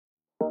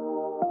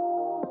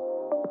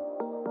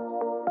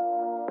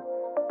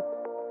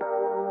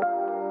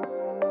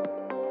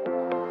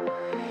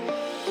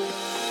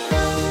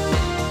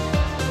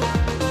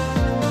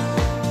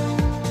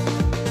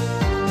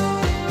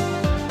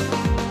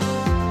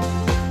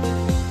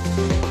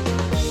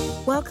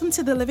Welcome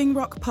to the Living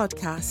Rock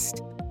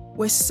podcast.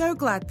 We're so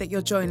glad that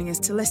you're joining us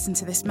to listen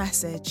to this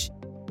message.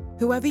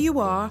 Whoever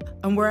you are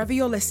and wherever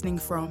you're listening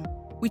from,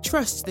 we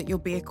trust that you'll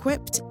be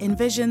equipped,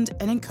 envisioned,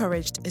 and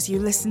encouraged as you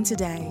listen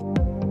today.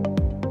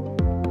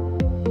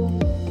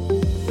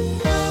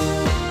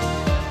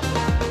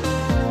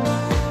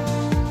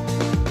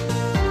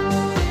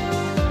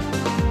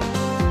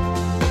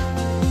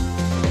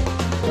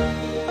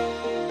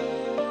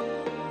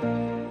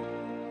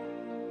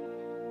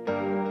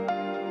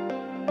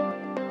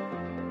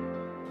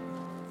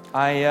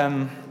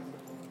 I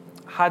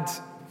had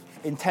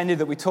intended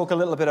that we talk a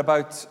little bit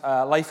about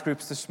life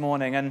groups this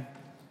morning, and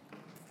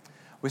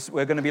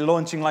we're going to be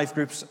launching life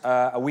groups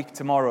a week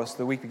tomorrow, so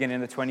the week beginning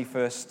the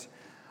 21st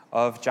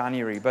of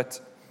January. But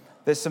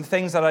there's some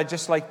things that I'd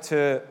just like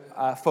to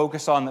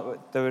focus on that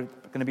are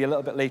going to be a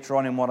little bit later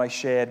on in what I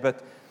shared.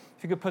 But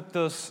if you could put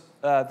those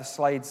the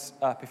slides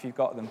up if you've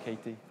got them,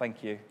 Katie.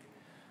 Thank you.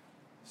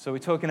 So we're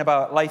talking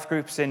about life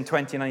groups in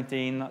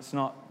 2019. That's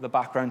not the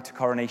background to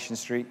Coronation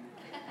Street.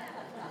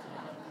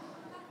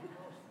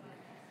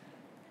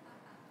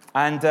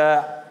 And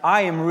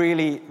I am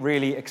really,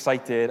 really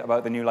excited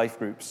about the new life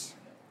groups.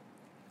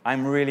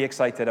 I'm really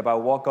excited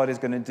about what God is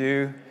going to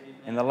do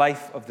in the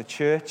life of the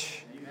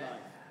church.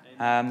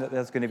 That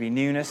there's going to be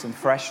newness and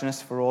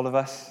freshness for all of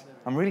us.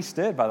 I'm really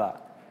stirred by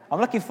that. I'm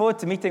looking forward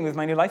to meeting with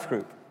my new life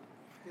group.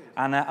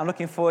 And I'm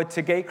looking forward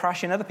to gate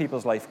crashing other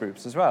people's life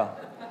groups as well.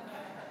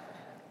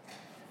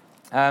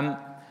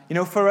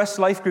 For us,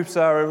 life groups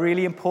are a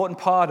really important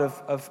part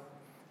of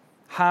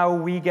how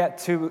we get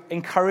to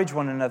encourage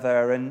one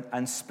another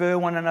and spur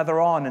one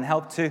another on and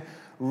help to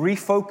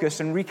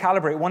refocus and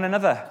recalibrate one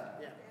another.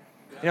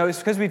 It's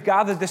because we've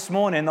gathered this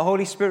morning. The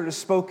Holy Spirit has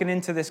spoken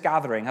into this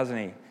gathering, hasn't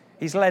he?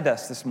 He's led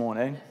us this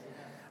morning.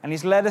 And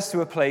he's led us to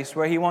a place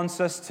where he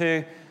wants us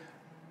to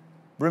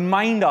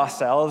remind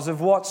ourselves of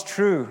what's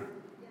true.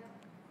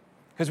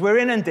 Because we're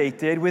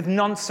inundated with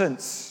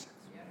nonsense.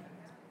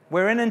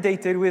 We're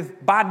inundated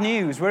with bad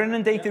news. We're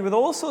inundated with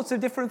all sorts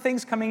of different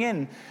things coming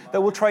in that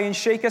will try and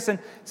shake us. And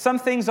some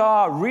things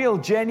are real,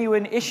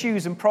 genuine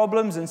issues and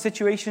problems and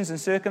situations and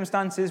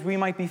circumstances we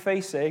might be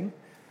facing.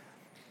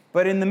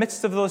 But in the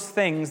midst of those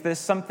things, there's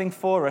something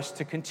for us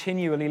to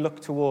continually look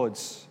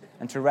towards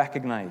and to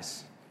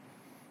recognize.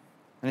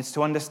 And it's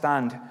to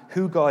understand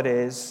who God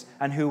is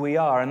and who we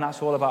are. And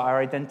that's all about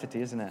our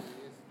identity, isn't it?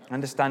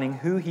 Understanding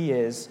who he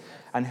is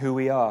and who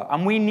we are.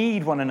 And we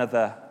need one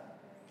another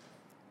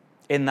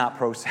in that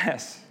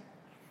process.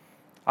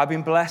 I've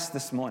been blessed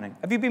this morning.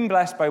 Have you been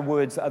blessed by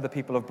words that other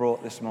people have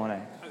brought this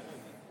morning?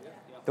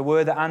 The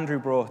word that Andrew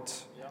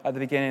brought at the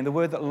beginning, the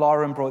word that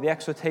Lauren brought, the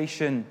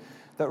exhortation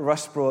that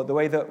Russ brought, the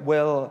way that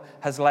Will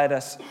has led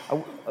us,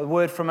 a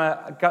word from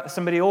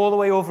somebody all the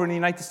way over in the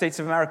United States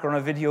of America on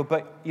a video,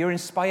 but you're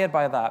inspired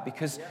by that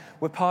because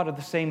we're part of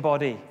the same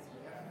body.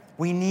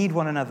 We need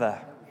one another.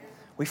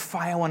 We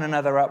fire one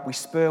another up. We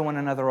spur one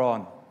another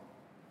on.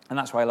 And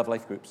that's why I love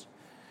life groups.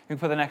 You can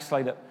put the next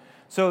slide up.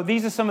 So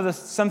these are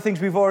some things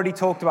we've already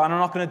talked about, and I'm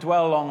not going to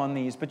dwell long on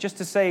these, but just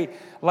to say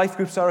life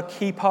groups are a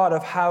key part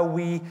of how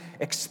we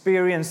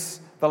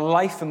experience the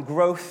life and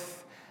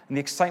growth and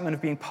the excitement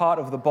of being part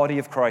of the body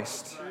of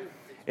Christ.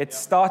 It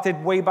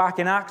started way back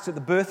in Acts at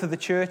the birth of the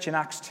church in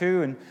Acts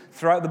 2 and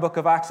throughout the book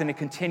of Acts, and it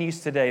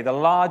continues today. The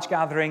large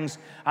gatherings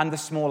and the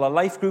smaller.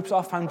 Life groups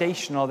are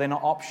foundational, they're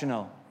not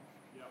optional.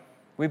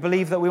 We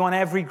believe that we want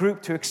every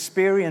group to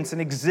experience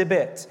and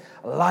exhibit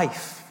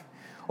life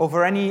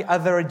over any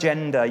other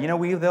agenda.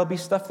 There'll be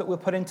stuff that we'll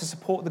put in to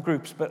support the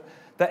groups, but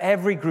that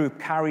every group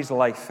carries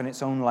life in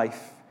its own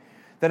life.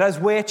 That as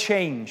we're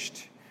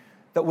changed,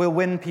 that we'll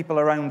win people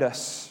around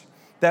us.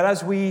 That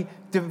as we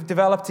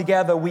develop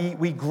together,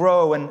 we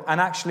grow, and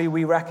actually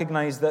we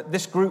recognize that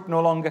this group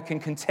no longer can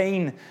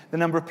contain the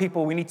number of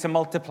people. We need to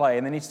multiply,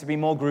 and there needs to be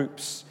more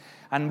groups,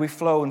 and we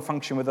flow and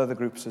function with other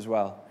groups as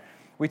well.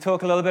 We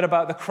talk a little bit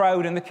about the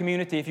crowd and the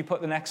community, if you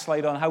put the next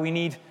slide on, how we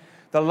need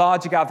the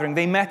larger gathering.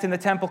 They met in the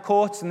temple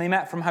courts and they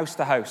met from house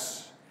to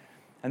house.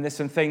 And there's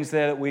some things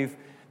there that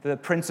the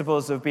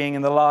principles of being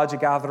in the larger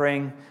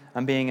gathering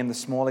and being in the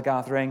smaller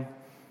gathering.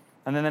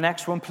 And then the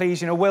next one,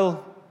 please.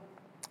 Will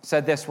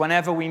said this: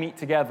 whenever we meet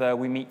together,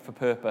 we meet for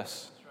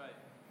purpose. That's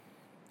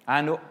right.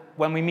 And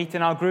when we meet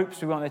in our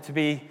groups, we want there to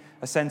be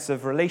a sense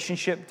of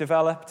relationship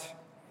developed.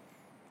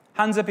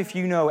 Hands up if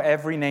you know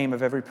every name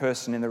of every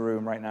person in the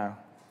room right now.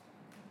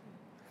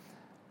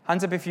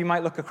 Hands up if you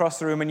might look across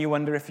the room and you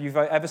wonder if you've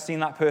ever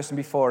seen that person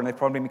before and they've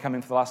probably been coming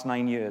for the last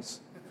 9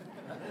 years.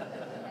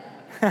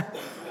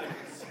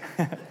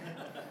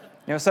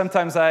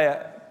 Sometimes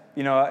I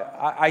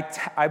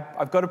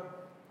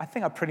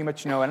think I pretty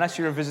much know, unless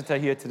you're a visitor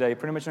here today,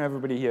 pretty much know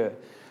everybody here.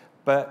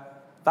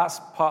 But that's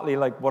partly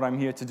like what I'm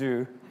here to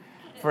do.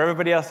 For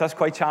everybody else, that's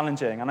quite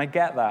challenging, and I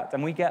get that,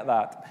 and we get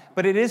that.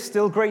 But it is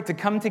still great to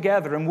come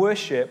together and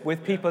worship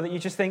with people that you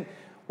just think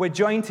we're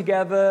joined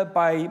together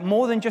by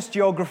more than just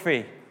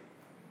geography.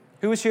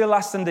 Who was here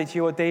last Sunday to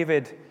hear what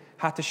David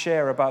had to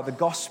share about the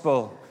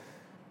gospel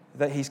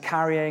that he's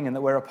carrying and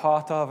that we're a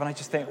part of? And I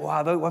just think,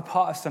 wow, we're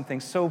part of something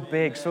so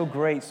big, so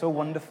great, so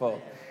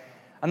wonderful.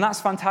 And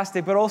that's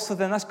fantastic, but also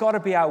then that's got to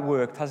be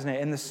outworked, hasn't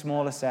it, in the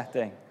smaller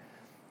setting.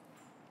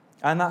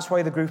 And that's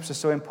why the groups are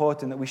so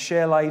important, that we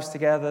share lives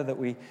together, that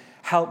we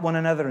help one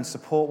another and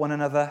support one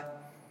another.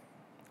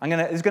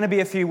 There's going to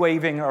be a few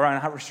waving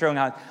around, showing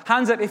hands.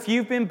 Hands up if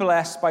you've been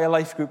blessed by a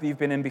life group that you've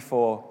been in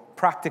before.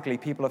 Practically,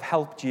 people have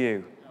helped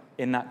you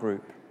in that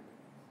group.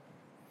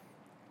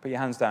 Put your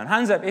hands down.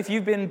 Hands up if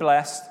you've been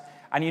blessed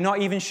and you're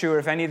not even sure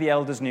if any of the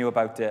elders knew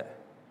about it.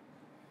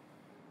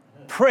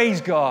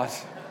 Praise God.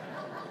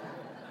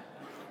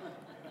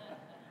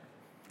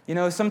 You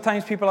know,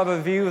 sometimes people have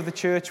a view of the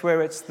church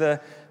where it's the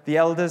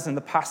elders and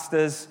the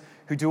pastors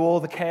who do all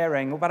the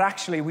caring, but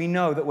actually we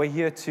know that we're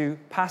here to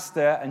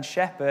pastor and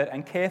shepherd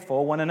and care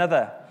for one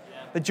another.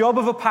 Yeah. The job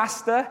of a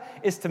pastor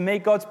is to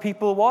make God's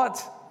people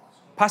what?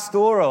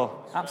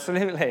 Pastoral.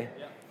 Absolutely.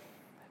 Yeah.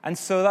 And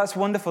so that's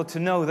wonderful to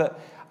know that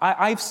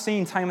I've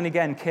seen time and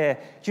again care.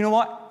 Do you know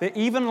what? That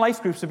even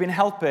life groups have been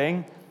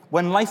helping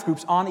when life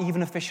groups aren't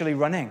even officially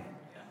running.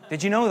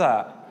 Did you know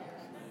that?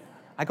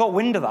 I got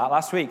wind of that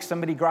last week.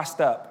 Somebody grassed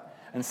up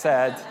and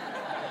said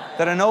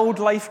that an old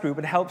life group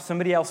had helped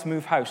somebody else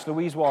move house.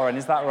 Louise Warren,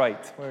 is that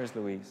right? Where is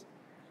Louise?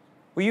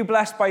 Were you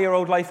blessed by your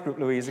old life group,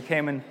 Louise? It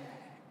came in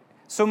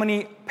so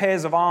many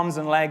pairs of arms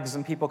and legs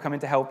and people coming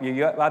to help you.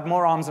 You had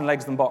more arms and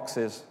legs than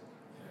boxes.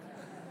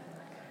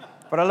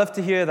 But I love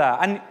to hear that.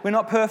 And we're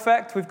not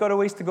perfect. We've got a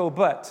ways to go.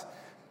 But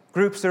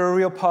groups are a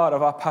real part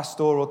of our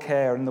pastoral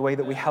care and the way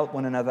that we help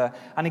one another.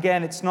 And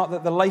again, it's not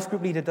that the life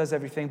group leader does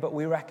everything, but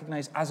we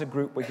recognize as a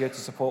group we're here to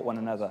support one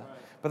another.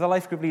 But the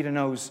life group leader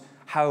knows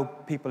how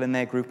people in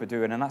their group are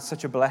doing. And that's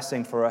such a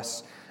blessing for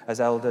us as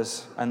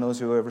elders and those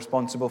who are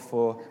responsible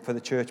for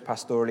the church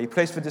pastorally. A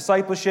place for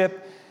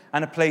discipleship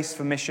and a place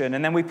for mission.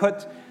 And then we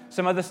put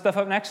some other stuff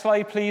up. Next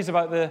slide, please,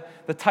 about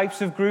the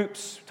types of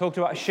groups. Talked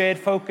about a shared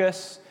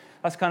focus.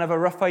 That's kind of a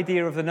rough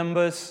idea of the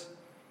numbers.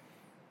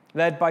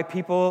 Led by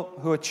people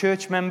who are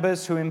church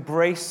members who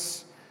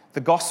embrace the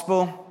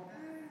gospel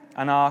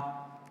and our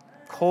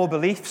core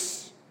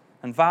beliefs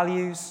and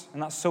values.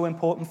 And that's so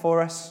important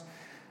for us.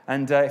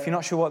 And if you're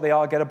not sure what they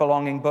are, get a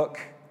belonging book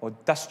or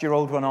dust your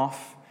old one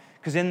off.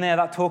 Because in there,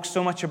 that talks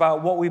so much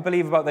about what we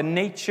believe about the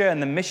nature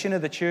and the mission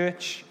of the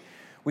church.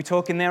 We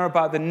talk in there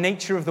about the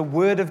nature of the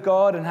Word of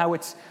God and how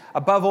it's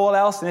above all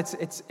else, and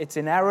it's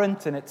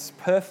inerrant, and it's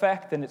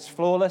perfect, and it's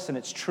flawless, and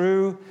it's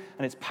true,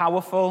 and it's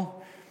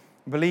powerful.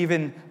 We believe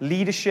in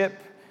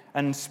leadership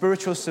and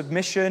spiritual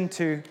submission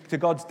to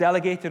God's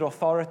delegated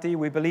authority.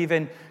 We believe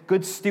in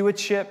good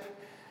stewardship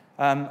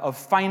of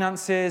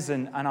finances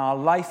and our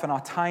life and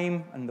our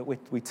time, and that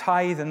we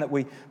tithe, and that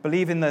we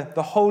believe in the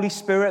Holy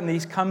Spirit, and that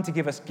He's come to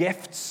give us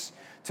gifts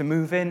to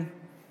move in.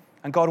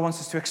 And God wants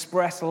us to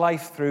express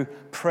life through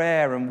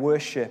prayer and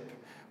worship,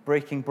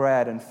 breaking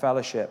bread and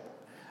fellowship,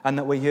 and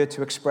that we're here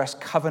to express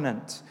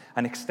covenant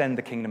and extend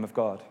the kingdom of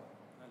God.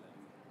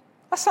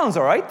 That sounds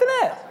all right,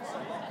 doesn't it?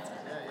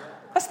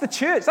 That's the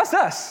church. That's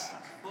us.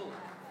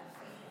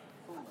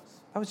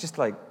 That was just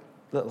like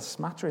little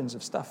smatterings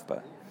of stuff,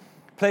 but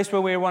a place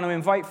where we want to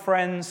invite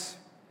friends,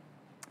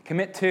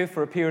 commit to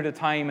for a period of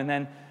time, and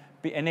then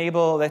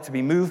enable there to be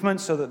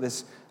movement so that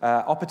there's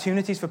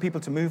opportunities for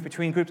people to move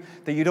between groups,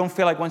 that you don't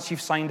feel like once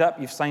you've signed up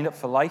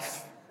for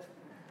life.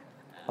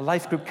 A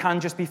life group can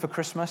just be for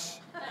Christmas,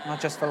 not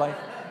just for life.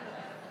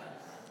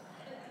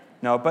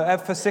 No,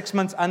 but for 6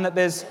 months, and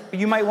that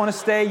you might want to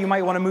stay, you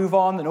might want to move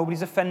on, that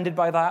nobody's offended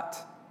by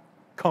that.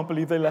 Can't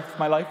believe they left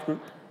my life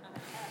group.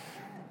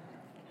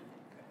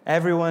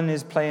 Everyone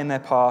is playing their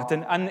part.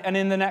 And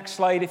in the next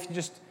slide, if you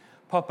just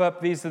pop up,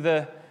 these are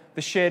the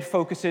shared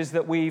focuses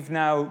that we've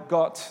now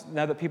got,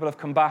 now that people have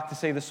come back to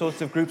say the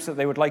sorts of groups that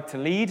they would like to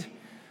lead.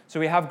 So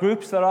we have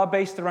groups that are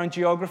based around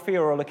geography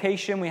or a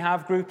location. We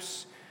have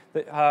groups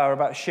that are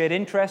about shared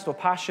interest or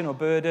passion or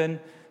burden.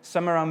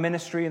 Some around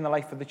ministry in the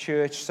life of the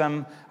church.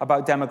 Some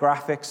about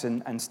demographics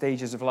and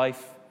stages of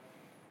life.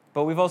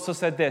 But we've also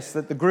said this,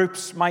 that the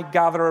groups might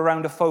gather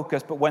around a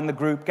focus, but when the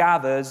group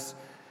gathers,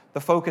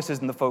 the focus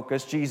isn't the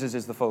focus, Jesus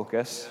is the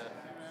focus. Yeah.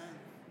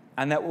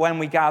 And that when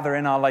we gather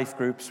in our life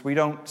groups, we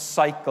don't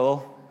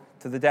cycle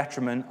to the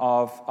detriment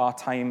of our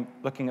time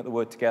looking at the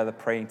Word together,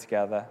 praying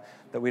together,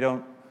 that we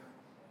don't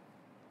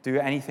do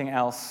anything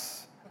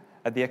else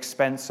at the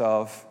expense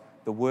of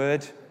the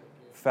Word,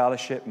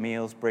 fellowship,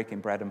 meals, breaking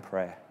bread, and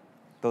prayer.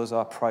 Those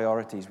are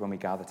priorities when we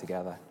gather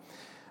together.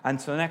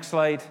 And so the next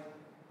slide.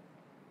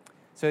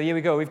 So here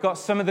we go. We've got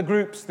some of the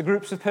groups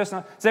of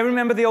personal. Does everyone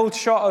remember the old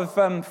shot of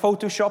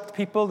photoshopped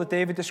people that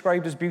David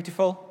described as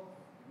beautiful?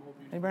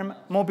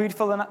 More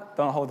beautiful than that?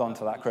 Don't hold on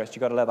to that, Chris.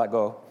 You've got to let that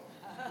go.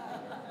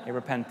 He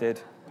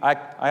repented. I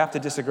have to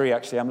disagree,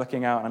 actually. I'm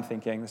looking out and I'm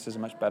thinking, this is a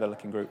much better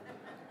looking group.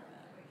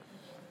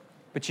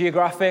 But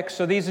geographic,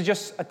 so these are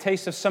just a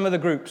taste of some of the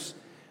groups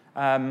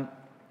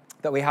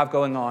that we have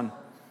going on.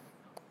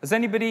 Has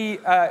anybody,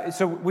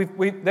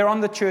 they're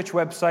on the church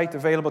website,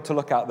 available to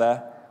look at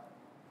there.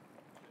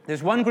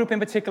 There's one group in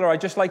particular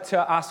I'd just like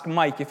to ask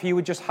Mike if he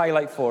would just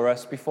highlight for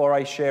us before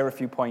I share a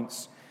few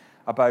points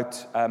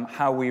about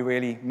how we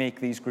really make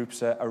these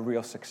groups a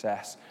real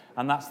success.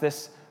 And that's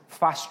this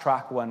fast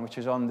track one, which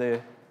is on the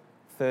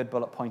third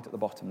bullet point at the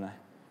bottom there.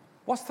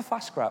 What's the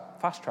Fast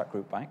Track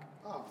group, Mike?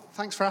 Oh,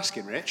 thanks for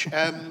asking, Rich.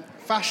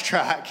 Fast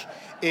Track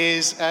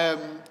is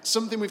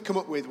something we've come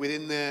up with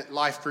within the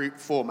life group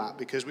format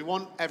because we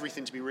want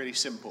everything to be really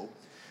simple.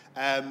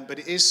 But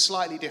it is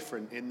slightly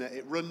different in that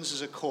it runs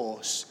as a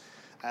course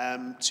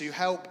to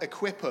help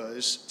equip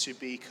us to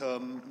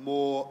become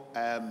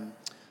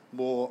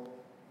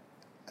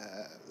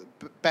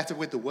better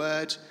with the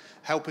word,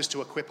 help us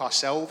to equip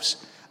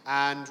ourselves,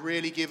 and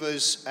really give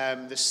us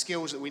the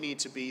skills that we need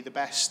to be the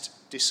best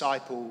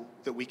disciple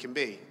that we can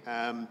be.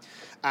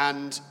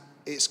 And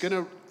it's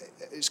going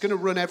to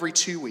run every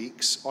 2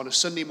 weeks on a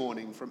Sunday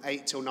morning from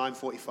 8 till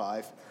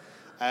 9:45.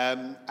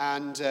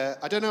 And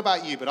I don't know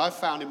about you, but I've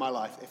found in my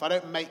life, if I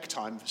don't make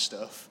time for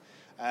stuff,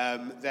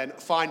 then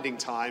finding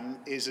time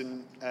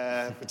isn't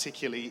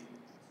particularly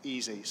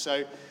easy.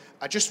 So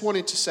I just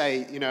wanted to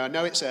say, I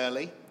know it's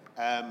early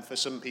for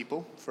some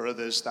people. For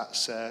others,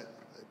 that's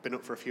been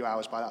up for a few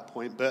hours by that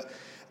point. But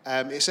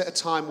it's at a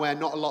time where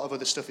not a lot of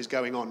other stuff is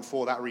going on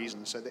for that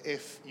reason. So that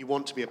if you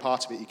want to be a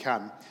part of it, you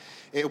can.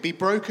 It'll be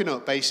broken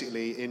up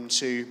basically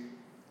into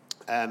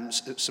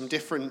some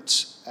different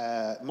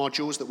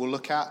modules that we'll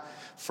look at,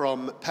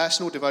 from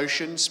personal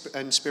devotions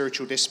and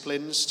spiritual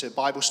disciplines to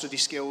Bible study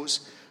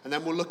skills. And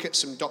then we'll look at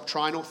some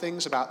doctrinal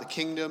things about the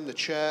kingdom, the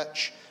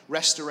church,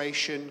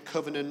 restoration,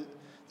 covenant,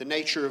 the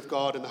nature of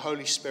God and the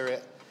Holy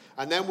Spirit.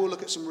 And then we'll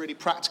look at some really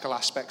practical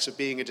aspects of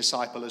being a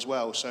disciple as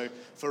well. So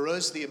for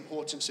us, the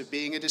importance of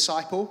being a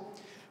disciple,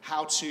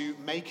 how to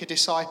make a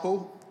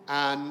disciple,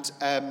 and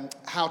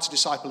how to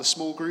disciple a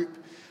small group,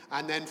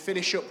 and then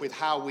finish up with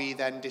how we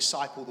then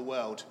disciple the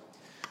world.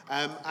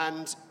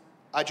 And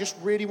I just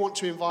really want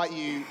to invite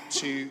you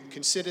to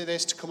consider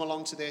this, to come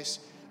along to this.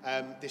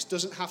 This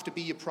doesn't have to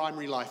be your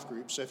primary life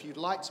group. So if you'd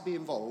like to be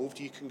involved,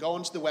 you can go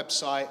onto the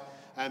website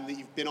that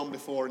you've been on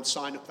before and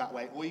sign up that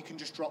way, or you can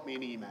just drop me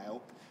an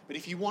email. But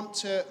if you want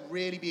to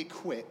really be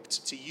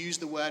equipped to use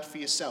the word for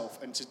yourself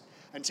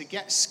and to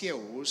get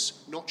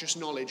skills, not just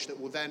knowledge, that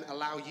will then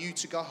allow you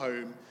to go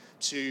home,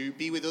 to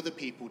be with other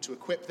people, to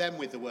equip them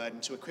with the word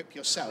and to equip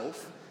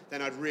yourself,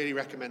 then I'd really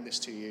recommend this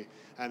to you.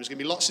 There's going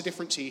to be lots of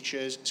different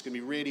teachers. It's going to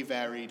be really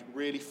varied,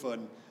 really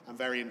fun, and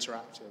very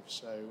interactive.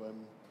 So,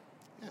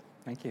 yeah.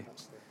 Thank you.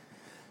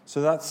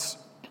 So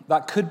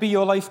that could be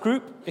your life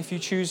group if you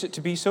choose it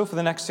to be so for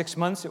the next 6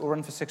 months. It will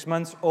run for 6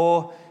 months,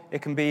 or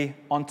it can be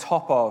on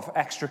top of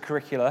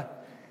extracurricular.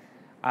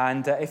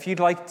 And if you'd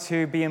like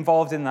to be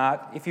involved in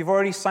that, if you've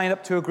already signed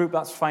up to a group,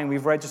 that's fine.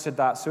 We've registered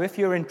that. So if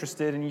you're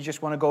interested and you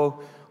just want to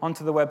go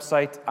onto the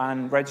website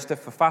and register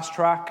for Fast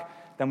Track,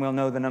 then we'll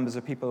know the numbers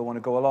of people who want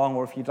to go along.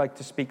 Or if you'd like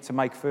to speak to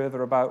Mike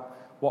further about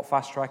what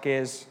Fast Track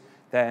is,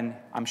 then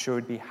I'm sure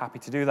he'd be happy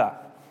to do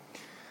that.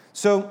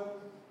 So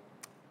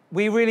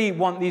we really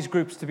want these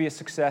groups to be a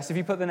success. If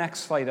you put the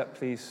next slide up,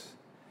 please,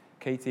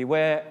 Katie,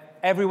 where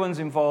everyone's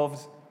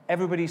involved,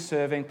 everybody's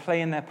serving,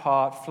 playing their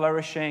part,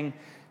 flourishing,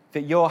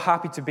 that you're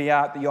happy to be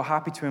at, that you're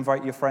happy to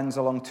invite your friends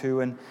along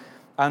to.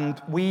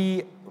 And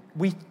we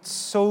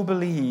so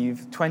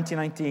believe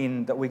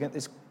 2019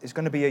 that is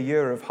going to be a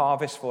year of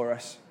harvest for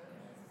us.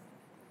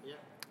 Yeah.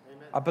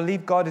 Amen. I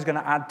believe God is going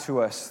to add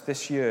to us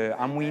this year,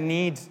 and we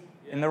need,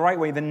 in the right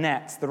way,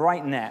 the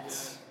right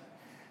nets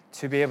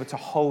to be able to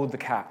hold the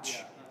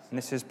catch. And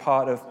this is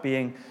part of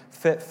being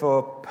fit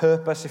for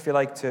purpose, if you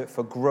like,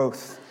 for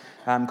growth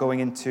going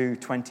into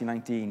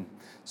 2019.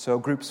 So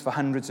groups for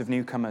hundreds of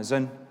newcomers.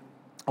 And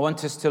I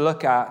want us to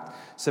look at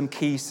some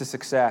keys to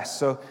success.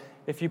 So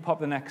if you pop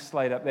the next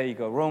slide up, there you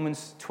go.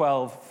 Romans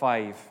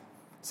 12:5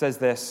 says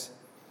this: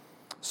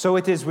 "So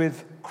it is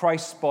with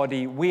Christ's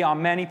body. We are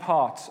many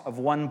parts of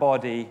one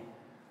body,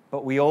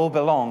 but we all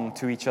belong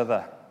to each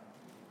other."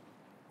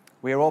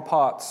 We are all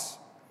parts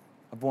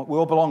of one, we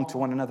all belong to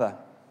one another.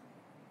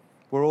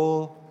 We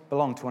all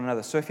belong to one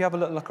another. So if you have a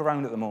little look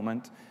around at the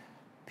moment,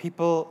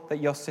 people that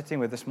you're sitting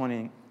with this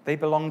morning, they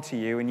belong to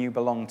you and you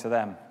belong to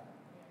them.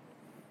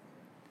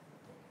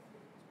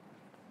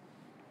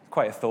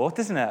 Quite a thought,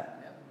 isn't it?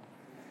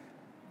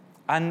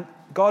 And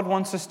God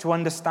wants us to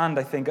understand,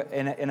 I think,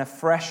 in a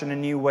fresh and a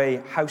new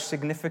way, how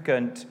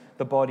significant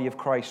the body of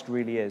Christ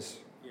really is.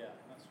 Yeah,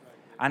 that's right.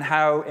 And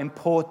how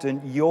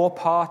important your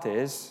part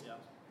is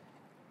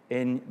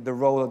in the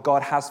role that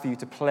God has for you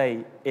to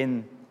play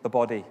in the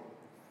body.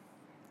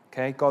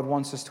 Okay? God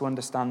wants us to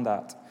understand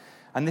that.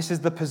 And this is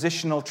the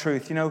positional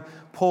truth. You know,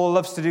 Paul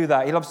loves to do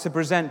that. He loves to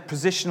present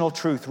positional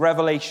truth,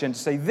 revelation, to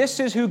say, this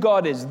is who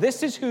God is.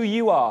 This is who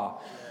you are.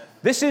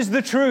 This is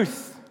the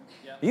truth.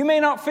 You may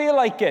not feel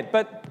like it,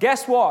 but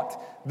guess what?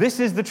 This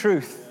is the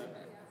truth.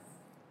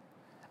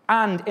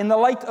 And in the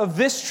light of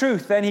this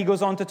truth, then he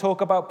goes on to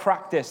talk about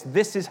practice.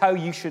 This is how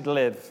you should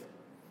live.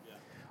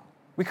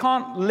 We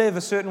can't live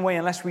a certain way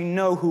unless we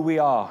know who we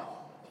are.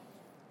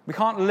 We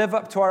can't live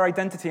up to our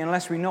identity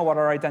unless we know what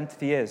our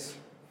identity is.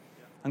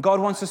 And God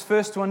wants us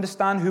first to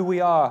understand who we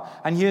are.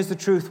 And here's the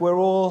truth. We're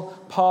all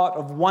part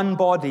of one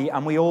body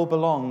and we all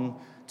belong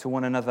to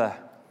one another.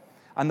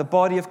 And the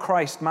body of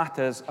Christ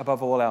matters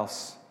above all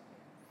else.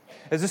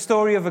 There's a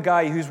story of a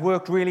guy who's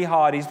worked really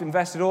hard. He's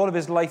invested all of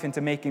his life into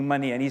making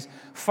money, and he's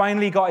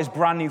finally got his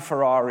brand new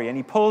Ferrari, and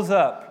he pulls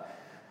up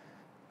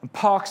and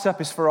parks up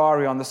his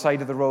Ferrari on the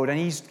side of the road, and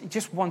he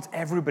just wants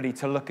everybody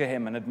to look at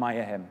him and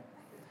admire him.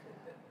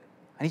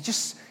 And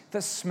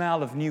the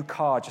smell of new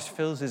car just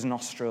fills his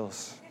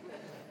nostrils,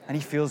 and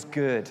he feels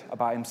good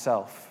about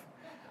himself.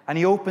 And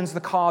he opens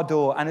the car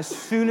door, and as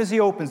soon as he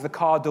opens the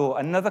car door,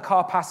 another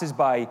car passes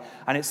by,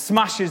 and it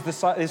smashes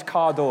his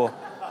car door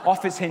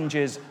off its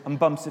hinges and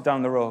bumps it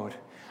down the road.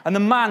 And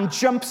the man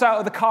jumps out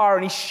of the car,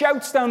 and he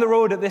shouts down the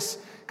road at this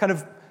kind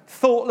of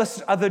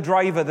thoughtless other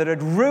driver that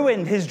had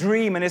ruined his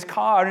dream and his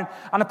car.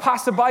 And a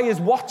passerby is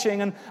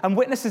watching and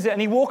witnesses it,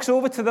 and he walks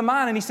over to the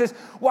man, and he says,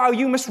 "Wow,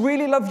 you must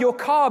really love your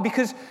car,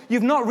 because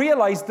you've not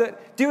realized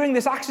that during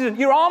this accident,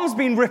 your arm's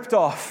been ripped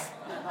off."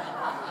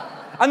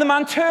 And the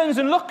man turns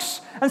and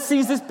looks and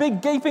sees this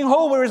big gaping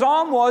hole where his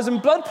arm was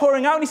and blood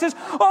pouring out. And he says,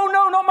 "Oh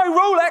no, not my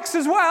Rolex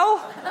as well."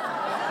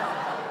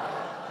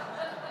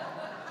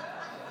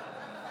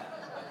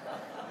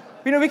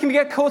 We can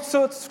get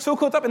so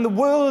caught up in the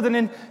world and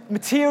in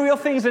material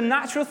things and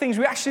natural things,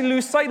 we actually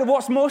lose sight of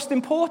what's most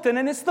important,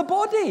 and it's the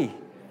body.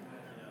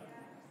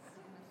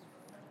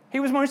 He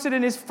was more interested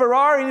in his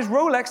Ferrari and his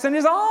Rolex than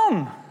his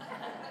arm.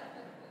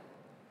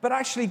 But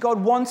actually,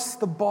 God wants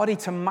the body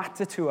to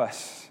matter to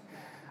us,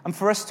 and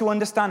for us to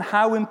understand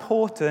how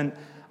important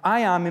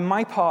I am in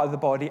my part of the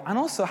body, and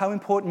also how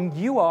important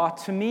you are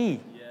to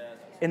me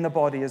in the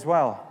body as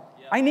well.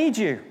 I need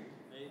you.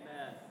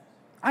 Amen.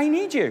 I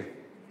need you.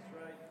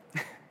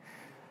 Right.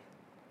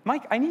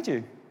 Mike, I need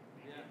you.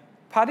 Yeah.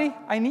 Paddy,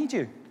 I need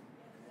you.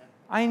 Yeah.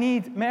 I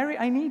need Mary,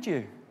 I need you.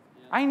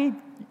 Yeah. I need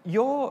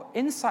your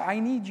insight. I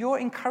need your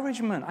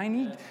encouragement. I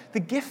need the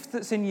gift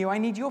that's in you. I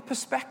need your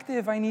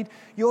perspective. I need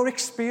your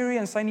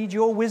experience. I need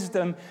your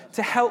wisdom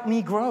to help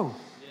me grow.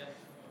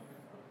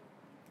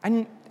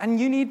 And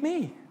you need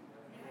me.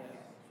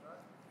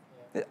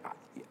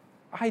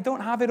 I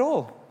don't have it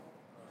all.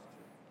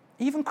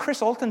 Even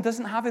Chris Alton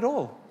doesn't have it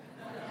all.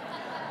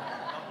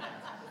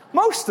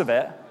 Most of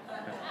it.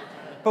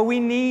 But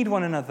we need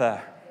one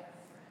another.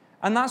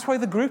 And that's why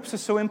the groups are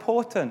so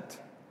important.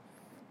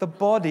 The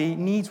body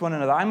needs one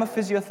another. I'm a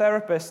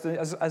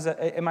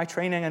physiotherapist in my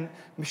training, and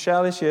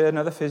Michelle is here,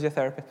 another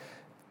physiotherapist.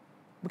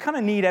 We kind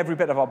of need every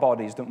bit of our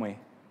bodies, don't we?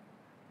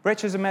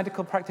 Rich, as a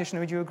medical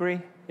practitioner, would you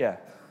agree? Yeah.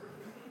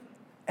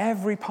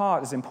 Every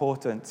part is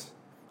important.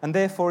 And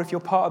therefore, if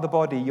you're part of the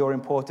body, you're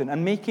important.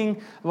 And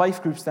making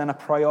life groups then a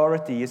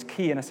priority is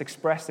key in us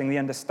expressing the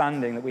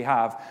understanding that we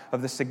have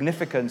of the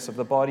significance of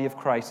the body of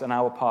Christ and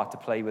our part to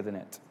play within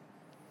it.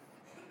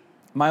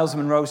 Miles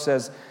Monroe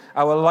says,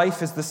 "Our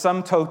life is the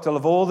sum total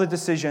of all the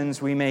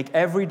decisions we make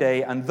every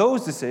day, and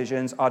those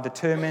decisions are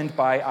determined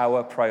by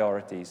our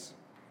priorities."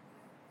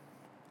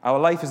 Our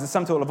life is the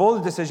sum total of all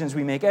the decisions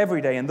we make every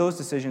day, and those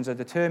decisions are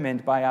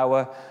determined by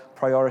our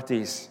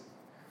priorities.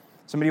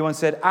 Somebody once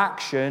said,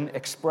 action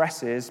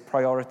expresses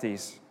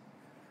priorities.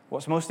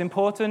 What's most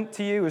important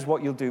to you is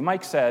what you'll do.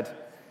 Mike said,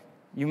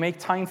 you make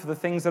time for the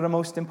things that are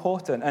most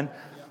important. And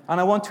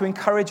I want to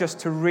encourage us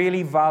to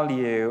really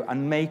value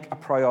and make a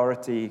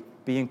priority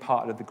being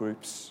part of the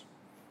groups,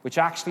 which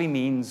actually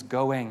means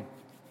going.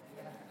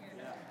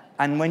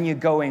 And when you're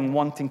going,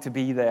 wanting to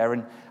be there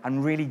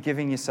and really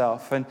giving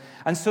yourself.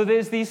 And so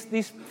there's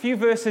these few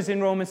verses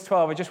in Romans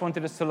 12 I just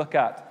wanted us to look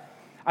at.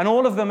 And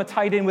all of them are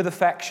tied in with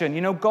affection.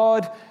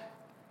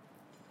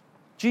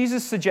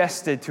 Jesus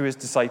suggested to his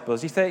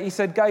disciples, he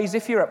said, guys,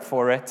 if you're up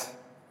for it,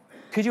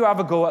 could you have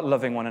a go at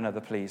loving one another,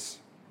 please?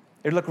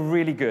 It would look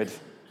really good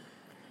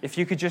if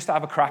you could just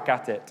have a crack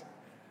at it.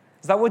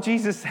 Is that what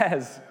Jesus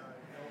says?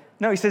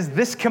 No, he says,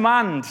 this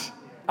command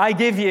I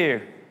give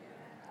you,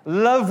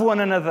 love one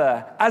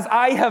another as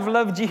I have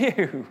loved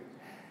you.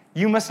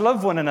 You must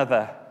love one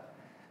another.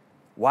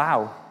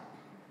 Wow.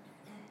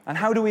 And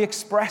how do we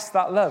express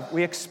that love?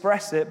 We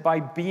express it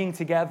by being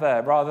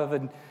together rather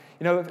than,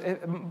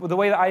 the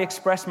way that I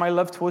express my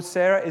love towards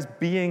Sarah is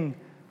being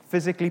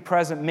physically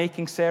present,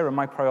 making Sarah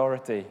my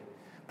priority,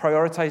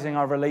 prioritizing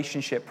our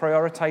relationship,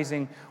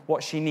 prioritizing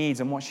what she needs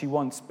and what she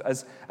wants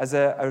as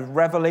a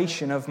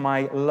revelation of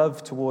my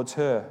love towards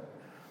her.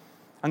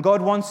 And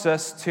God wants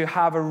us to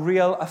have a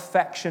real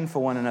affection for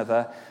one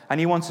another, and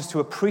he wants us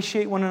to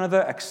appreciate one another,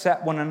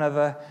 accept one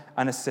another,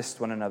 and assist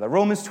one another.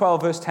 Romans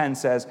 12, verse 10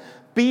 says,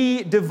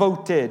 be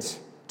devoted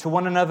to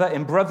one another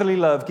in brotherly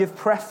love. Give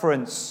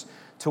preference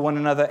to one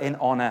another in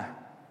honor.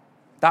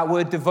 That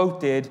word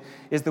devoted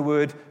is the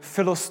word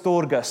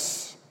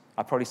philostorgos.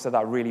 I probably said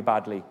that really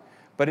badly.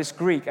 But it's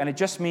Greek, and it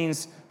just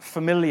means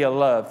familial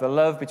love, the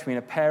love between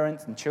a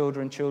parent and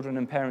children, children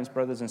and parents,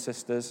 brothers and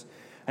sisters.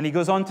 And he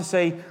goes on to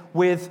say,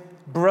 with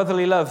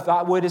brotherly love,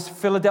 that word is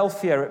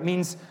Philadelphia. It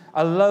means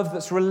a love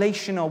that's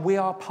relational. We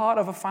are part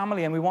of a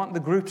family, and we want the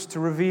groups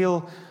to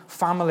reveal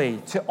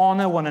family, to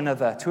honor one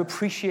another, to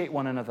appreciate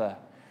one another,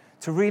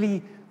 to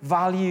really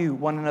value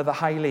one another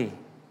highly.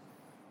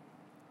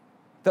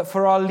 That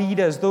for our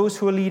leaders, those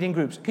who are leading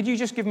groups, could you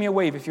just give me a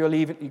wave if you're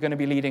going to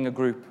be leading a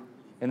group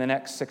in the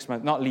next 6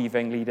 months? Not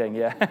leading,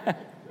 yeah.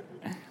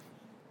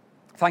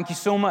 Thank you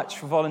so much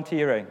for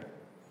volunteering.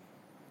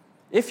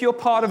 If you're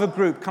part of a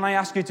group, can I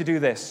ask you to do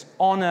this?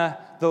 Honor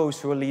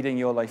those who are leading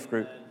your life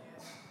group.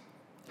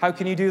 How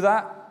can you do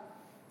that?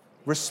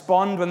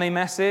 Respond when they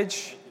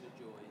message.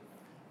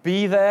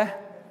 Be there.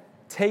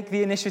 Take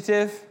the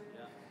initiative.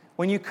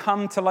 When you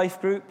come to life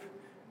group,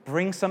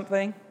 bring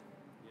something.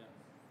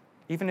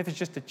 Even if it's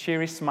just a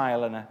cheery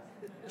smile and a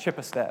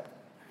chipper step.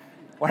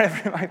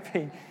 Whatever it might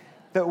be.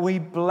 That we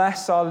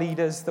bless our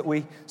leaders, that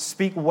we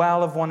speak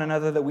well of one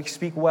another, that we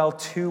speak well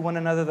to one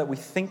another, that we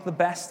think the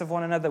best of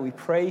one another, that we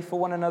pray for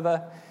one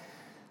another.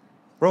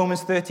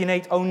 Romans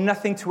 13:8, owe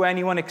nothing to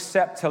anyone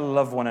except to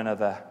love one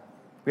another.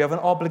 We have an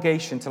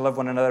obligation to love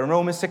one another. In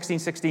Romans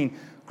 16:16,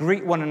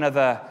 greet one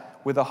another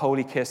with a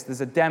holy kiss.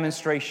 There's a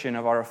demonstration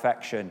of our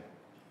affection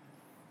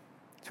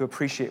to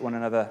appreciate one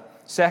another.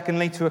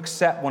 Secondly, to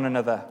accept one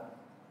another.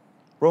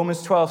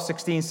 Romans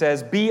 12:16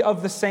 says, be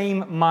of the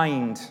same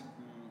mind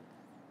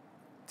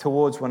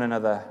towards one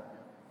another.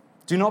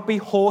 Do not be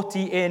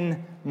haughty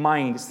in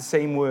mind. It's the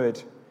same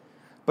word.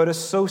 But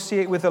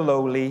associate with the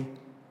lowly.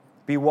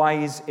 Be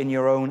wise in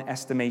your own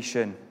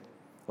estimation.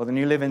 Or the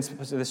New Living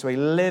puts it this way,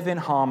 live in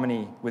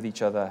harmony with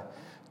each other.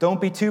 Don't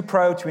be too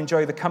proud to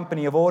enjoy the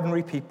company of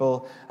ordinary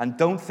people, and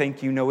don't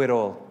think you know it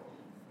all.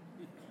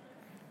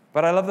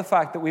 But I love the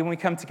fact that when we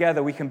come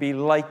together, we can be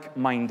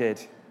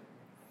like-minded.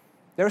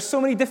 There are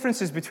so many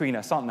differences between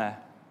us, aren't there?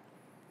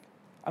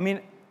 I mean,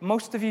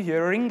 most of you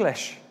here are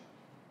English,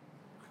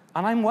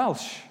 and I'm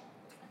Welsh.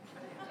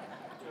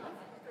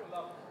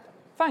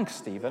 Thanks,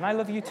 Stephen. I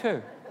love you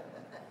too.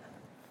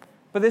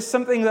 But there's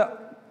something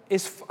that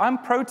I'm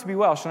proud to be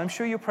Welsh, and I'm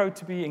sure you're proud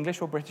to be English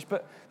or British,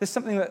 but there's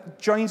something that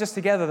joins us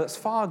together that's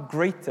far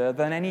greater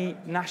than any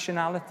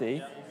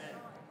nationality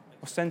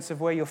or sense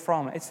of where you're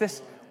from. It's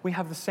this, we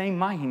have the same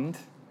mind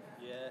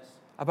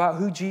about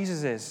who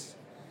Jesus is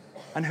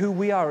and who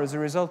we are as a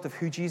result of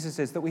who Jesus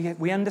is, that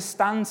we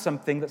understand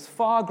something that's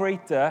far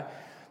greater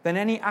than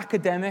any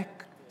academic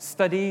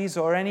studies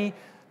or any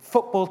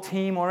football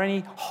team or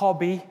any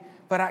hobby,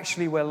 but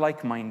actually we're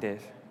like-minded.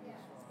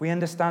 We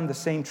understand the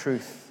same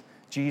truth.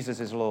 Jesus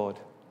is Lord.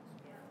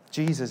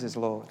 Jesus is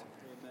Lord.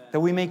 Amen. That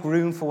we make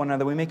room for one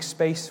another. We make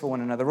space for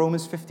one another.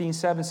 Romans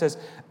 15:7 says,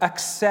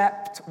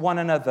 accept one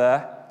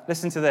another.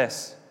 Listen to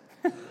this.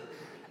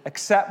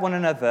 Accept one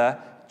another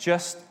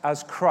just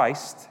as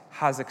Christ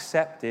has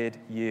accepted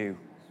you.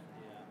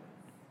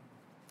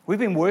 We've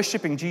been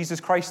worshiping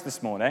Jesus Christ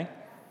this morning.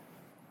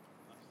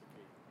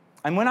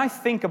 And when I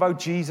think about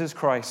Jesus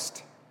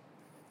Christ,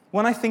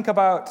 when I think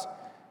about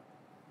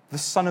the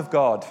Son of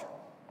God,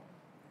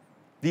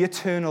 the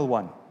Eternal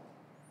One,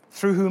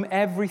 through whom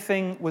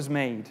everything was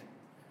made.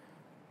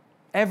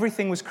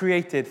 Everything was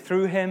created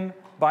through him,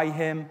 by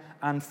him,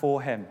 and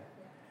for him.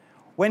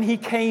 When he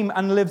came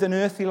and lived an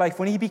earthly life,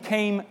 when he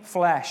became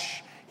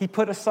flesh, he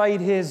put aside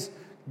his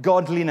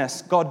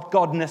godliness,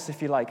 godness,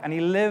 if you like, and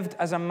he lived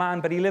as a man,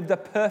 but he lived a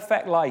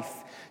perfect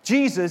life.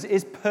 Jesus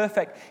is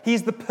perfect.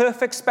 He's the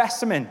perfect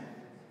specimen.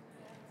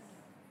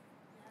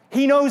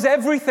 He knows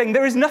everything.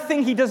 There is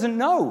nothing he doesn't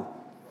know.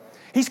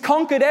 He's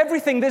conquered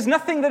everything. There's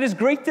nothing that is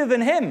greater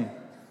than him.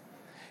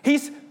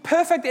 He's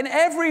perfect in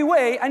every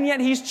way, and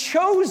yet he's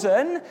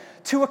chosen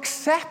to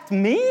accept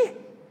me.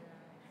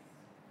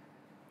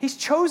 He's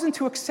chosen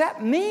to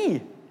accept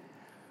me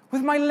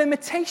with my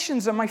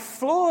limitations and my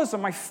flaws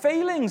and my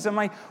failings and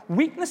my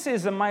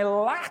weaknesses and my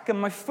lack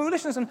and my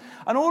foolishness and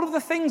all of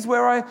the things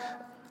where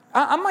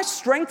and my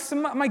strengths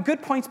and my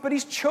good points, but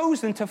he's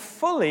chosen to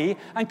fully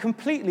and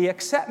completely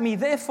accept me.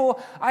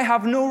 Therefore, I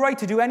have no right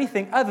to do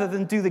anything other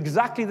than do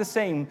exactly the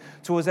same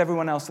towards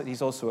everyone else that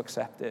he's also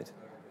accepted.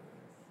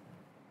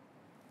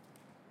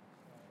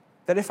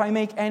 That if I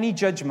make any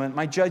judgment,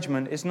 my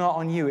judgment is not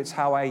on you, it's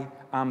how I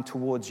am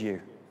towards you.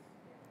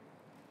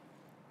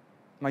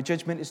 My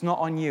judgment is not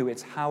on you,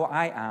 it's how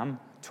I am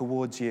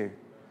towards you.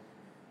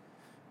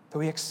 That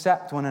we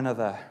accept one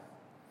another.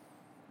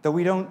 That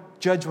we don't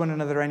judge one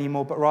another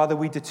anymore, but rather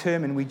we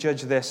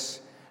judge this,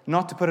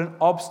 not to put an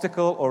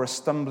obstacle or a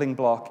stumbling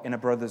block in a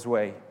brother's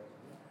way.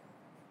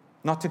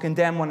 Not to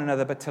condemn one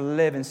another, but to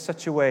live in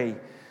such a way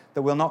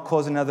that will not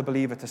cause another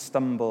believer to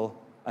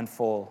stumble and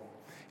fall.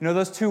 You know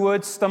those two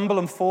words, stumble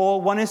and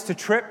fall? One is to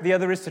trip, the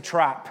other is to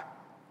trap.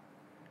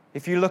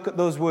 If you look at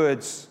those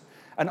words,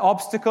 an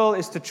obstacle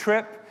is to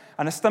trip,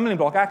 and a stumbling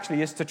block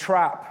actually is to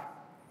trap.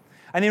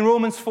 And in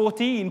Romans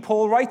 14,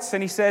 Paul writes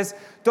and he says,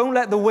 don't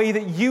let the way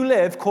that you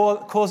live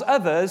cause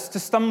others to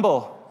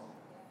stumble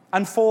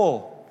and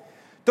fall.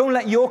 Don't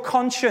let your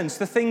conscience,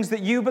 the things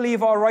that you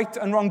believe are right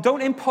and wrong,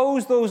 don't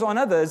impose those on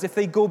others if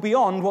they go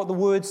beyond what the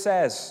word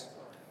says.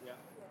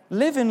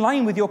 Live in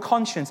line with your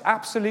conscience,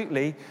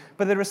 absolutely,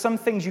 but there are some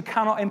things you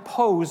cannot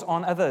impose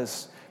on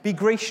others. Be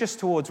gracious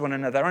towards one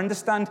another.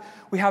 Understand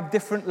we have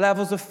different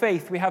levels of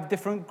faith. We have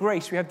different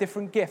grace. We have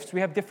different gifts. We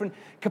have different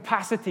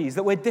capacities,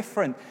 that we're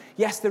different.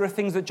 Yes, there are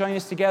things that join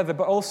us together,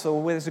 but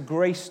also there's a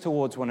grace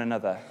towards one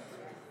another.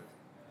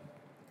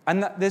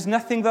 And there's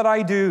nothing that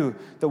I do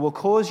that will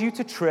cause you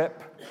to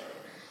trip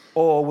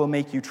or will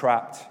make you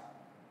trapped.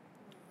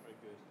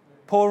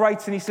 Paul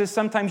writes and he says,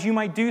 sometimes you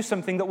might do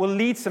something that will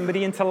lead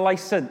somebody into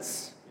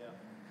license.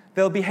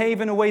 They'll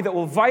behave in a way that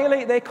will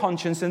violate their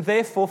conscience, and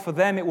therefore for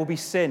them it will be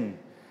sin.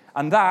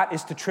 And that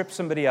is to trip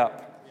somebody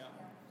up.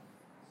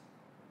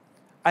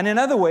 And in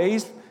other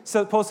ways,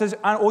 so Paul says,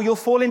 or you'll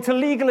fall into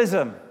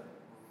legalism.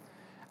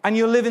 And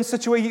you'll live in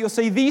such a way that you'll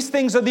say, these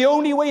things are the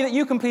only way that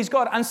you can please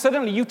God. And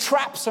suddenly you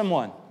trap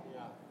someone.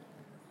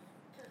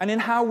 And in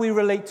how we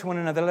relate to one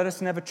another, let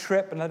us never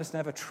trip and let us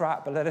never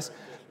trap, but let us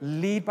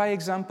lead by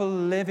example,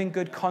 live in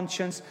good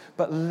conscience,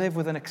 but live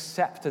with an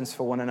acceptance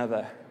for one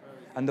another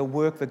and the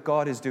work that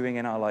God is doing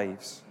in our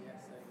lives.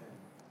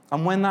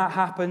 And when that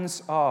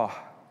happens,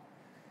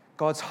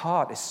 God's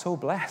heart is so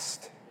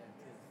blessed.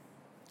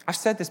 I've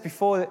said this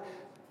before, that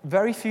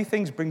very few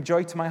things bring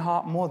joy to my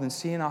heart more than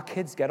seeing our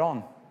kids get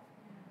on.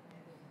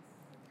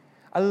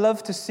 I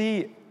love to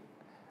see...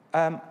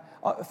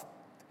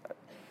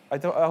 I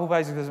hope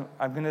Isaac doesn't...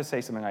 I'm going to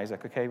say something,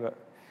 Isaac, okay? But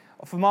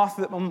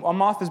on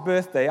Martha's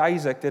birthday,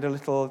 Isaac did a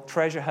little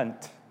treasure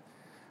hunt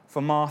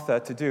for Martha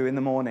to do in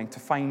the morning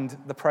to find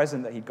the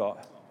present that he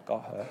got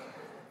her.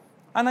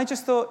 And I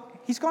just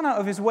thought, he's gone out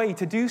of his way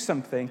to do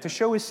something, to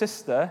show his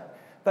sister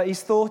that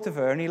he's thought of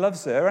her and he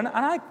loves her. And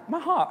my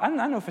heart,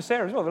 and I know for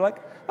Sarah as well, they're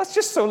like, that's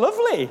just so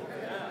lovely.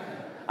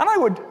 And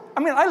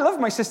I love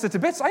my sister to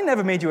bits. I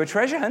never made you a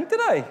treasure hunt, did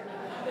I?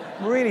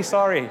 I'm really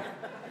sorry.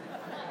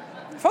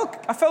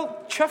 I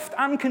felt chuffed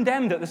and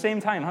condemned at the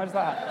same time. How's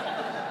that?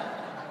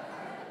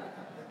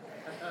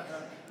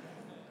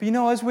 But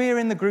as we're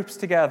in the groups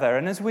together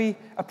and as we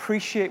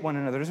appreciate one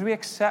another, as we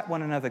accept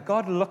one another,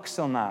 God looks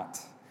on that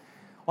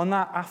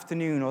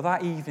afternoon or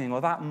that evening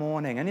or that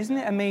morning. And isn't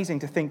it amazing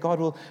to think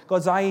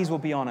God's eyes will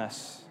be on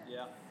us?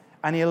 Yeah.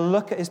 And he'll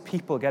look at his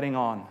people getting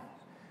on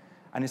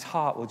and his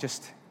heart will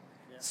just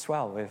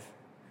swell with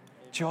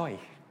joy.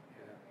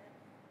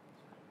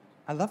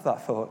 I love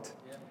that thought.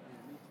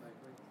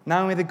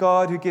 Now may the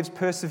God who gives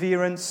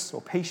perseverance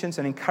or patience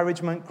and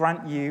encouragement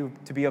grant you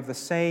to be of the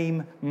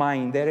same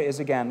mind. There it is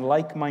again,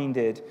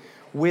 like-minded,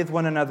 with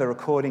one another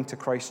according to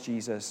Christ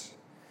Jesus.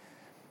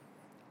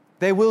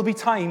 There will be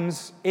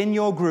times in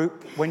your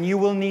group when you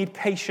will need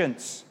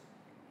patience.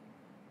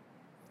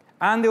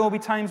 And there will be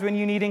times when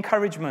you need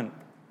encouragement.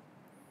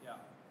 Yeah.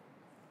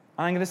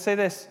 And I'm going to say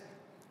this,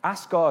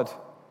 ask God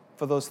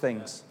for those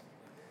things.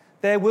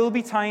 There will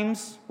be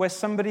times where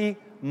somebody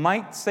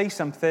might say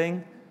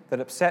something that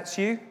upsets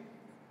you,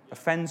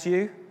 offends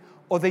you,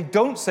 or they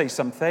don't say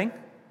something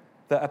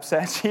that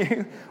upsets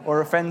you or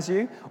offends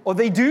you, or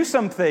they do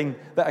something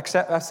that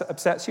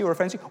upsets you or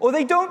offends you, or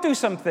they don't do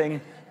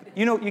something.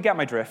 You get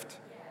my drift.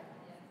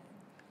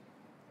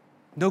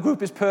 No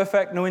group is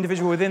perfect. No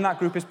individual within that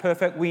group is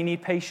perfect. We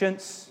need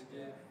patience.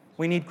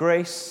 We need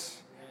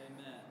grace.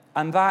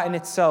 And that in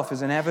itself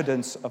is an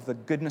evidence of the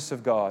goodness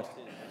of God.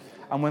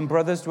 And when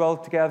brothers dwell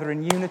together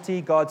in unity,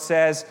 God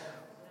says,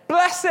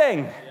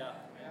 blessing!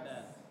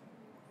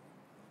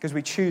 Because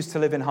we choose to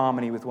live in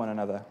harmony with one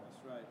another.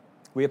 That's right.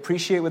 We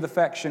appreciate with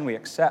affection, we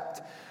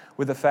accept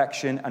with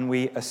affection, and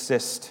we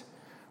assist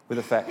with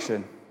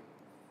affection.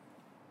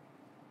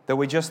 That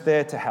we're just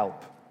there to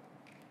help.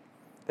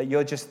 That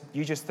you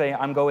just say,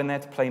 I'm going there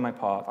to play my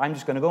part. I'm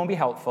just going to go and be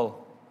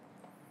helpful.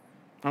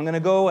 I'm going to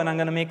go and I'm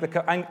going to make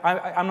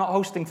I'm not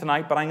hosting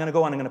tonight, but I'm going to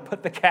go and I'm going to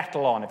put the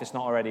kettle on if it's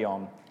not already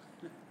on.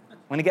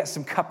 I'm going to get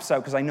some cups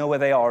out because I know where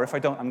they are. If I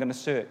don't, I'm going to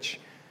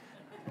search.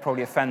 I'll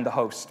probably offend the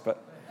host,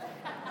 but...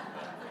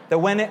 That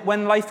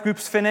when life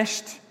group's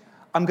finished,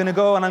 I'm going to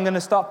go and I'm going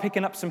to start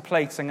picking up some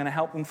plates. I'm going to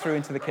help them through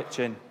into the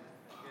kitchen.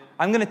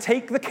 I'm going to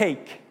take the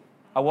cake.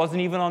 I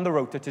wasn't even on the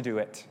rota to do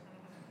it.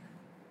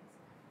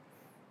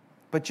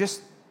 But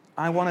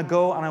I want to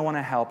go and I want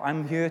to help.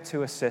 I'm here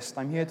to assist.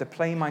 I'm here to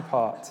play my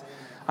part.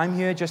 I'm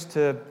here just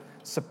to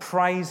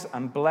surprise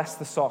and bless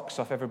the socks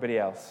off everybody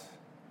else.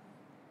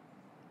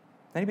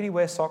 Anybody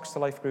wear socks to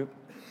life group?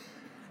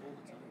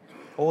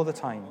 All the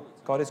time.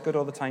 God is good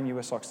all the time. You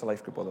wear socks to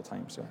life group all the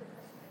time. So.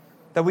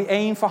 That we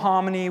aim for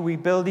harmony, we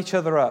build each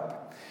other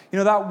up.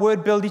 That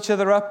word build each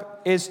other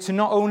up is to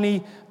not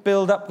only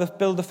build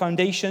the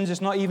foundations, it's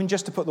not even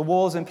just to put the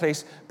walls in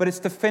place, but it's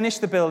to finish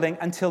the building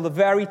until the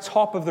very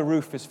top of the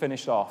roof is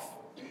finished off.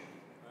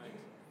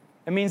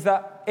 It means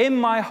that in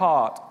my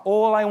heart,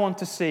 all I want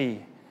to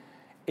see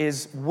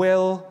is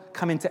Will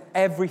come into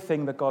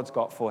everything that God's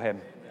got for him.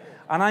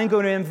 And I'm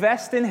going to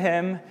invest in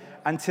him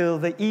until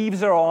the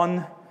eaves are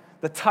on,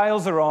 the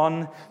tiles are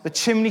on, the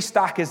chimney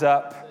stack is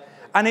up,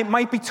 and it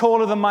might be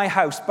taller than my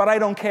house, but I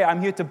don't care.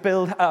 I'm here to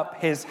build up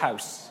his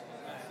house.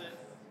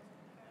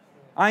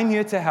 I'm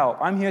here to help.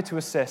 I'm here to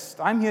assist.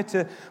 I'm here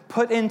to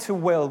put into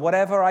Will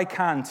whatever I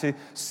can to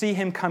see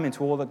him come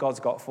into all that God's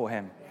got for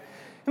him.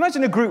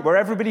 Imagine a group where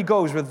everybody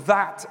goes with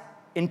that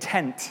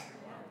intent.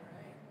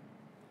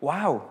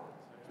 Wow.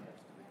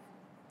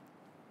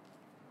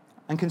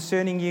 And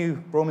concerning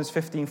you, Romans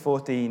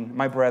 15:14,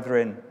 my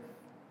brethren,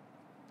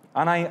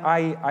 and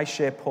I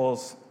share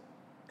Paul's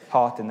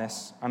heart in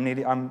this.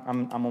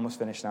 I'm almost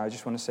finished now. I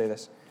just want to say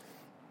this.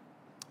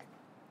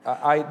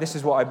 This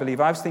is what I believe.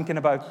 I was thinking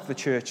about the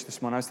church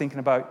this morning. I was thinking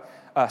about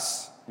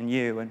us and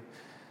you, and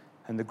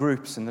and the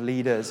groups and the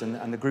leaders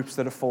and the groups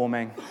that are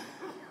forming.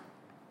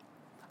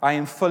 I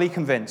am fully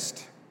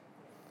convinced,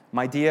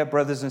 my dear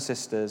brothers and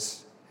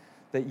sisters,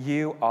 that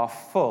you are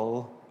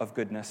full of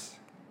goodness.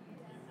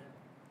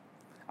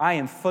 I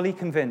am fully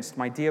convinced,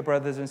 my dear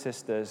brothers and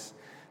sisters,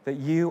 that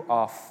you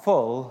are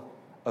full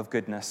of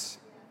goodness.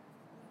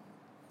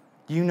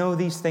 You know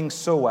these things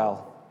so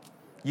well,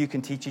 you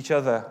can teach each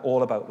other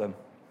all about them.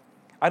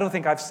 I don't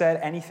think I've said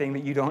anything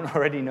that you don't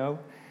already know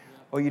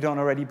or you don't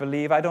already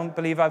believe. I don't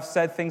believe I've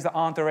said things that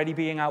aren't already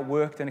being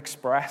outworked and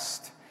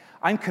expressed.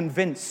 I'm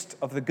convinced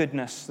of the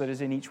goodness that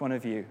is in each one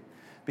of you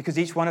because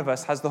each one of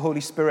us has the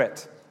Holy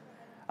Spirit.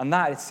 And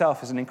that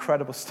itself is an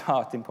incredible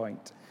starting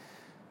point.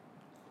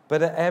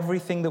 But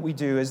everything that we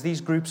do, as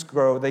these groups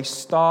grow, they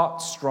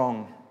start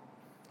strong.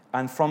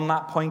 And from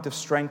that point of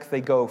strength, they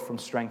go from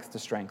strength to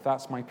strength.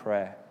 That's my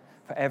prayer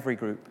for every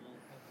group.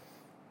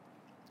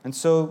 And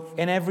so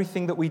in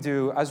everything that we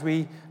do, as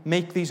we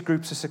make these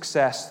groups a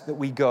success, that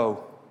we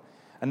go.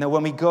 And that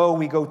when we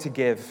go to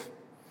give.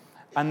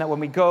 And that when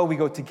we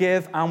go to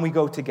give and we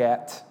go to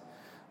get.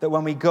 That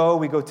when we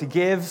go to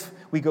give,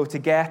 we go to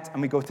get,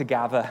 and we go to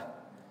gather.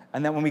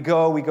 And then when we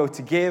go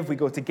to give, we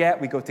go to get,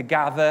 we go to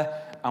gather,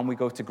 and we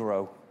go to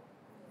grow.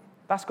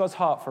 That's God's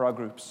heart for our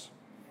groups.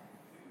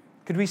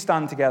 Could we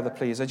stand together,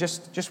 please? I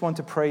just want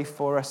to pray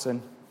for us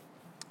and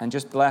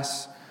just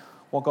bless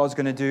what God's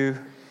going to do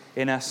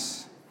in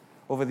us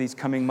over these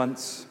coming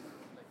months,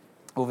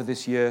 over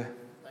this year.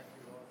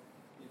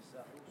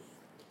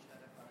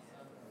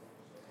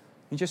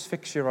 You just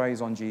fix your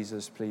eyes on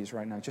Jesus, please,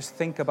 right now. Just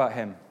think about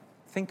him.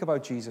 Think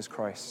about Jesus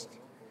Christ.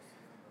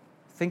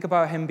 Think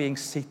about him being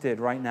seated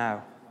right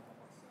now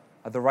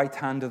at the right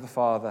hand of the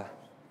Father.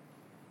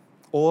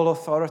 All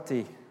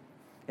authority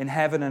in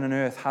heaven and on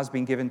earth has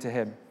been given to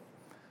him.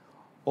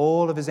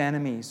 All of his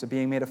enemies are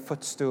being made a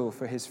footstool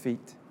for his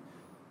feet.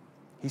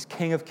 He's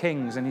King of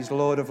kings and he's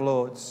Lord of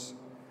lords.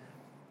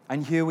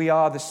 And here we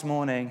are this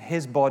morning,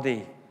 his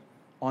body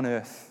on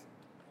earth.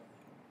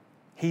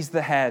 He's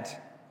the head,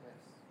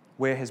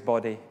 we're his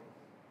body.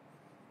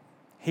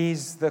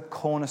 He's the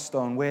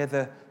cornerstone, we're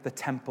the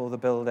temple, the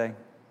building.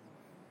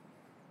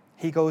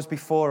 He goes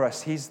before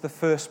us. He's the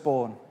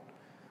firstborn.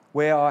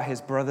 We are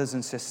his brothers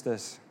and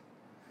sisters.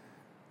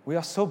 We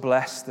are so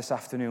blessed this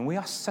afternoon. We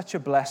are such a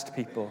blessed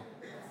people.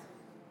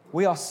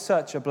 We are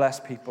such a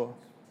blessed people.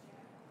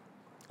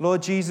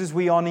 Lord Jesus,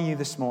 we honor you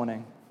this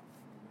morning.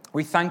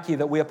 We thank you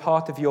that we are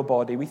part of your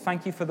body. We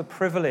thank you for the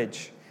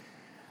privilege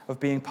of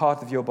being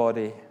part of your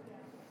body.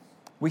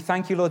 We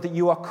thank you, Lord, that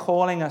you are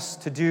calling us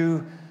to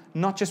do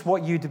not just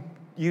what you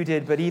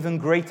did, but even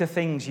greater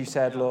things, you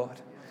said,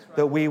 Lord,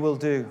 that we will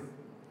do.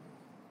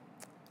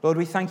 Lord,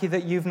 we thank you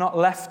that you've not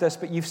left us,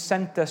 but you've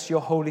sent us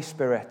your Holy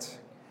Spirit.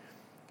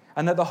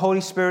 And that the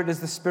Holy Spirit is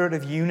the spirit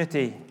of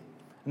unity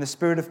and the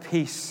spirit of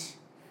peace.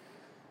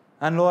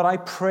 And Lord, I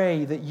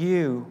pray that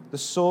you, the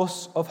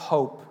source of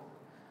hope,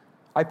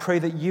 I pray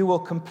that you will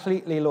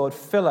completely, Lord,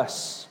 fill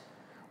us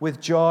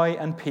with joy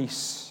and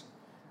peace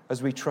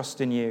as we trust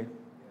in you.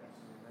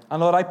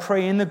 And Lord, I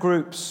pray in the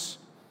groups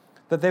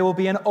that there will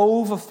be an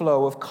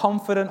overflow of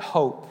confident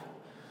hope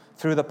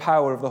through the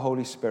power of the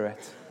Holy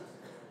Spirit.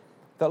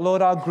 That,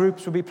 Lord, our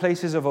groups will be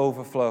places of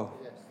overflow,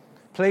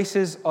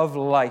 places of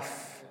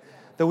life,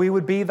 that we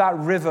would be that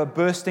river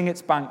bursting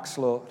its banks,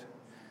 Lord,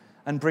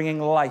 and bringing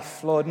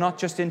life, Lord, not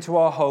just into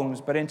our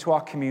homes, but into our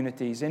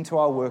communities, into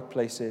our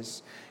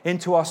workplaces,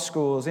 into our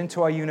schools,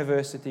 into our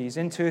universities,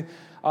 into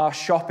our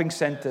shopping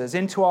centers,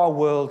 into our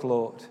world,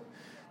 Lord,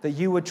 that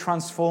you would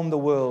transform the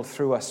world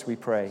through us, we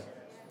pray,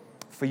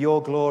 for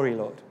your glory,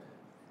 Lord,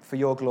 for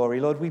your glory.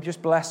 Lord, we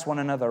just bless one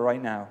another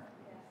right now.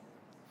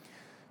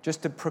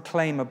 Just to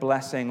proclaim a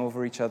blessing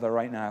over each other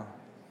right now.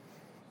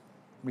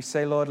 We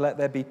say, Lord, let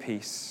there be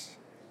peace,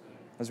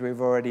 as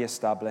we've already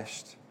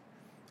established.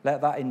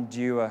 Let that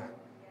endure.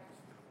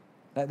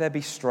 Let there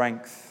be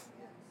strength.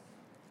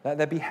 Let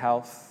there be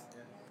health.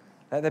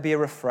 Let there be a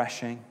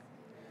refreshing.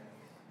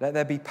 Let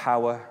there be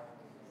power.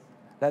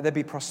 Let there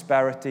be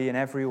prosperity in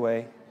every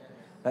way.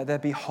 Let there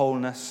be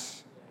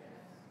wholeness.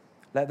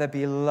 Let there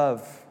be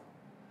love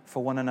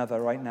for one another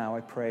right now,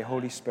 I pray.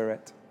 Holy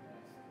Spirit.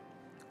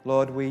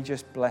 Lord, we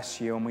just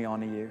bless you and we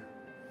honor you.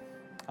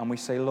 And we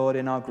say, Lord,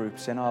 in our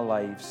groups, in our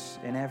lives,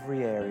 in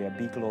every area,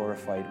 be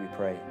glorified, we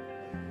pray.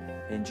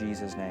 In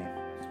Jesus' name.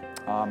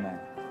 Amen.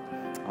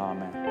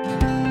 Amen.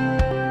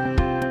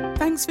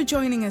 Thanks for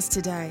joining us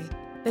today.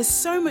 There's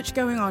so much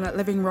going on at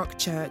Living Rock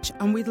Church,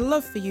 and we'd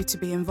love for you to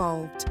be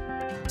involved.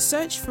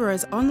 Search for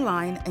us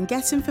online and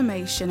get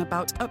information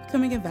about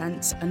upcoming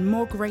events and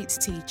more great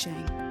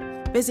teaching.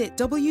 Visit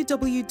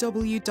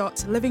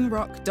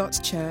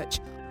www.livingrock.church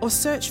or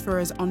search for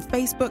us on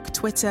Facebook,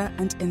 Twitter,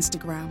 and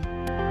Instagram.